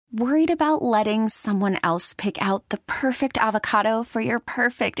Worried about letting someone else pick out the perfect avocado for your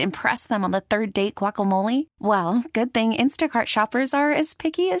perfect impress them on the third date guacamole? Well, good thing Instacart shoppers are as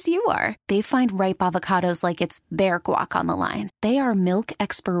picky as you are. They find ripe avocados like it's their guac on the line. They are milk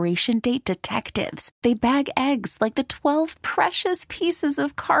expiration date detectives. They bag eggs like the 12 precious pieces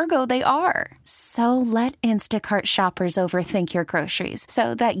of cargo they are. So let Instacart shoppers overthink your groceries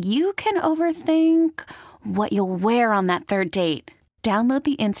so that you can overthink what you'll wear on that third date. Download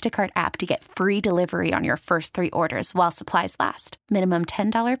the Instacart app to get free delivery on your first 3 orders while supplies last. Minimum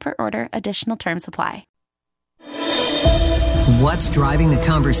 $10 per order. Additional terms apply. What's driving the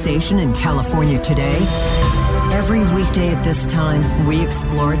conversation in California today? Every weekday at this time, we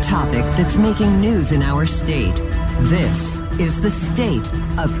explore a topic that's making news in our state. This is the State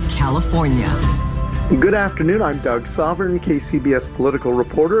of California. Good afternoon. I'm Doug Sovereign, KCBS political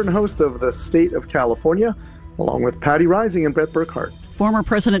reporter and host of the State of California, along with Patty Rising and Brett Burkhart. Former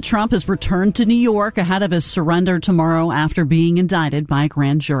President Trump has returned to New York ahead of his surrender tomorrow after being indicted by a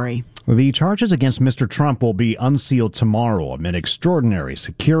grand jury. The charges against Mr. Trump will be unsealed tomorrow amid extraordinary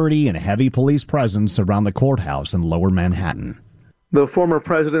security and heavy police presence around the courthouse in Lower Manhattan. The former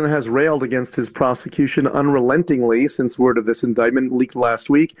president has railed against his prosecution unrelentingly since word of this indictment leaked last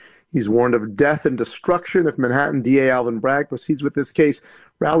week. He's warned of death and destruction if Manhattan DA Alvin Bragg proceeds with this case,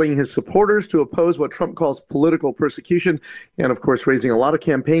 rallying his supporters to oppose what Trump calls political persecution, and of course raising a lot of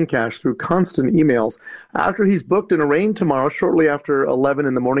campaign cash through constant emails. After he's booked and arraigned tomorrow, shortly after 11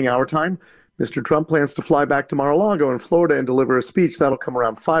 in the morning our time, Mr. Trump plans to fly back to Mar-a-Lago in Florida and deliver a speech. That'll come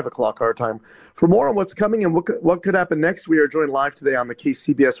around 5 o'clock our time. For more on what's coming and what could happen next, we are joined live today on the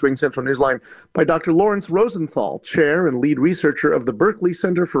KCBS Ring Central Newsline by Dr. Lawrence Rosenthal, chair and lead researcher of the Berkeley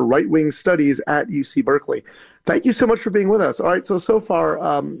Center for Right-Wing Studies at UC Berkeley. Thank you so much for being with us. All right, so far,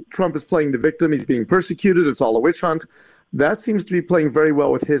 Trump is playing the victim. He's being persecuted. It's all a witch hunt. That seems to be playing very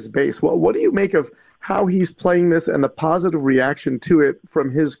well with his base. What do you make of how he's playing this and the positive reaction to it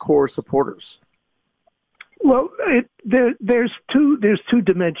from his core supporters? Well, there's two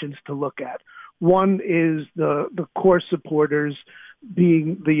dimensions to look at. One is the core supporters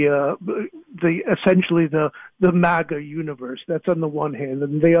being the essentially the MAGA universe. That's on the one hand,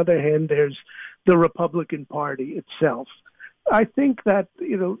 and on the other hand, there's the Republican Party itself. I think that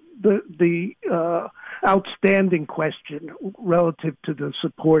the outstanding question relative to the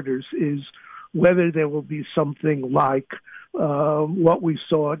supporters is whether there will be something like what we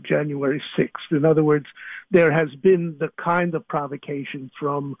saw January 6th. In other words, there has been the kind of provocation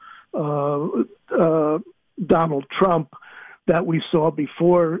from Donald Trump that we saw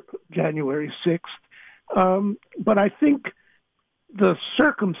before January 6th. But I think the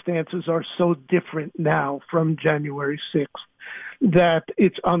circumstances are so different now from January 6th that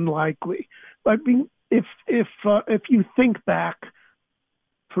it's unlikely. I mean, if you think back,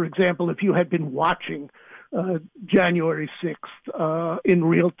 for example, if you had been watching January 6th in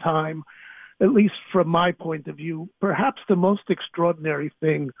real time, at least from my point of view, perhaps the most extraordinary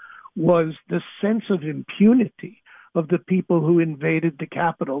thing was the sense of impunity of the people who invaded the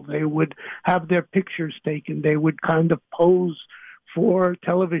Capitol. They would have their pictures taken. They would kind of pose for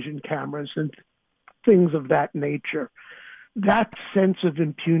television cameras and things of that nature. That sense of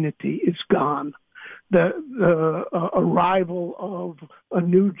impunity is gone. The arrival of a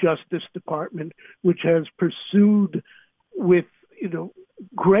new Justice Department, which has pursued with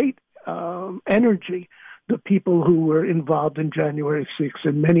great energy the people who were involved in January 6th,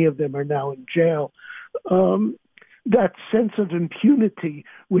 and many of them are now in jail. That sense of impunity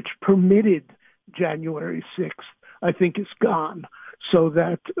which permitted January 6th, I think, is gone. So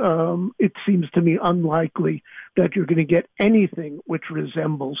that it seems to me unlikely that you're going to get anything which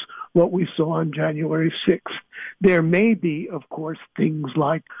resembles what we saw on January 6th. There may be, of course, things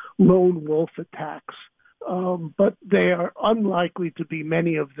like lone wolf attacks, but they are unlikely to be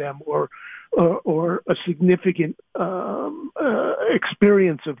many of them, or a significant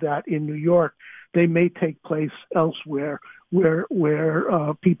experience of that in New York. They may take place elsewhere where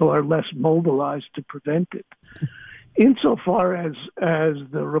people are less mobilized to prevent it. Insofar as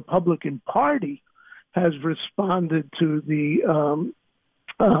the Republican Party has responded to the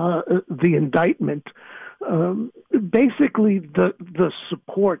indictment, basically the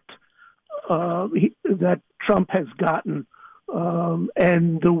support that Trump has gotten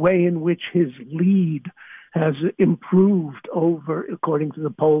and the way in which his lead has improved over, according to the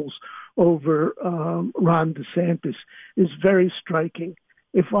polls, over Ron DeSantis is very striking.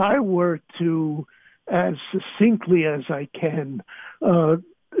 If I were to, as succinctly as I can,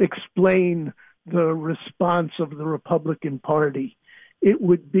 explain the response of the Republican Party, it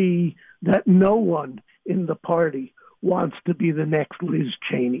would be that no one in the party wants to be the next Liz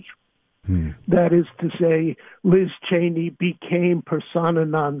Cheney. That is to say, Liz Cheney became persona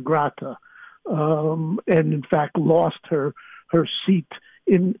non grata, and in fact lost her seat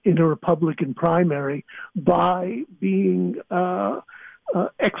in a Republican primary by being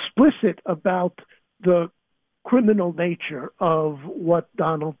explicit about the criminal nature of what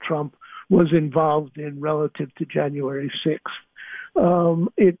Donald Trump was involved in relative to January 6th.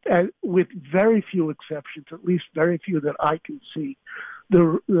 With very few exceptions, at least very few that I can see,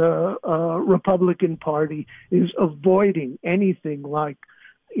 the Republican Party is avoiding anything like,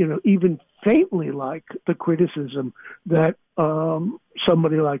 even faintly like the criticism that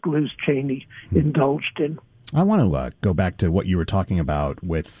somebody like Liz Cheney indulged in. I want to go back to what you were talking about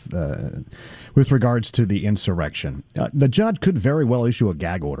with regards to the insurrection. The judge could very well issue a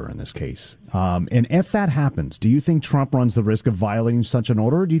gag order in this case. And if that happens, do you think Trump runs the risk of violating such an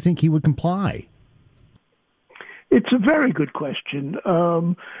order, or do you think he would comply? It's a very good question.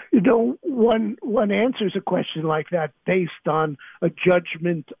 One answers a question like that based on a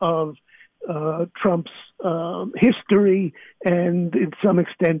judgment of Trump's history and, in some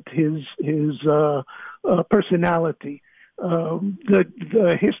extent, his personality.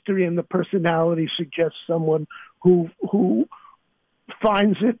 The history and the personality suggest someone who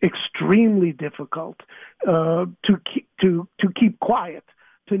finds it extremely difficult to keep quiet,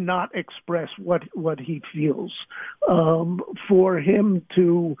 to not express what he feels. For him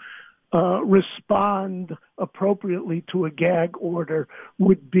to respond appropriately to a gag order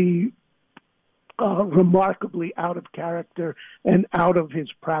would be remarkably out of character and out of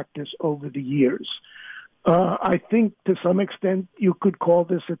his practice over the years. I think to some extent you could call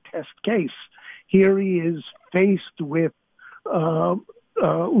this a test case. Here he is faced with legal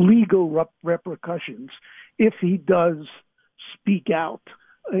repercussions if he does speak out,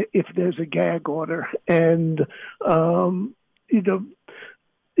 if there's a gag order. And,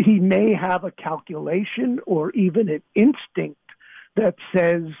 he may have a calculation or even an instinct that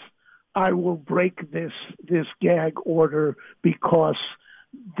says, I will break this gag order because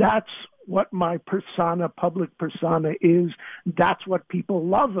that's what my public persona is. That's what people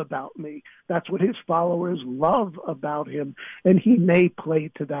love about me. That's what his followers love about him. And he may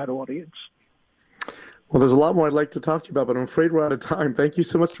play to that audience. Well, there's a lot more I'd like to talk to you about, but I'm afraid we're out of time. Thank you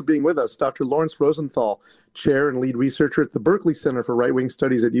so much for being with us. Dr. Lawrence Rosenthal, chair and lead researcher at the Berkeley Center for Right-Wing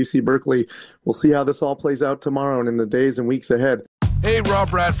Studies at UC Berkeley. We'll see how this all plays out tomorrow and in the days and weeks ahead. Hey, Rob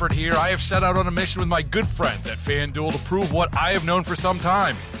Bradford here. I have set out on a mission with my good friends at FanDuel to prove what I have known for some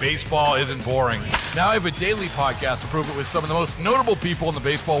time. Baseball isn't boring. Now I have a daily podcast to prove it with some of the most notable people in the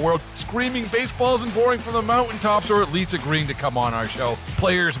baseball world, screaming baseball isn't boring from the mountaintops, or at least agreeing to come on our show.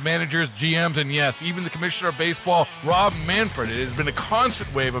 Players, managers, GMs, and yes, even the commissioner of baseball, Rob Manfred. It has been a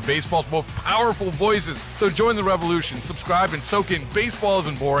constant wave of baseball's most powerful voices. So join the revolution. Subscribe and soak in Baseball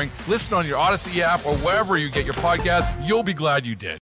Isn't Boring. Listen on your Odyssey app or wherever you get your podcasts. You'll be glad you did.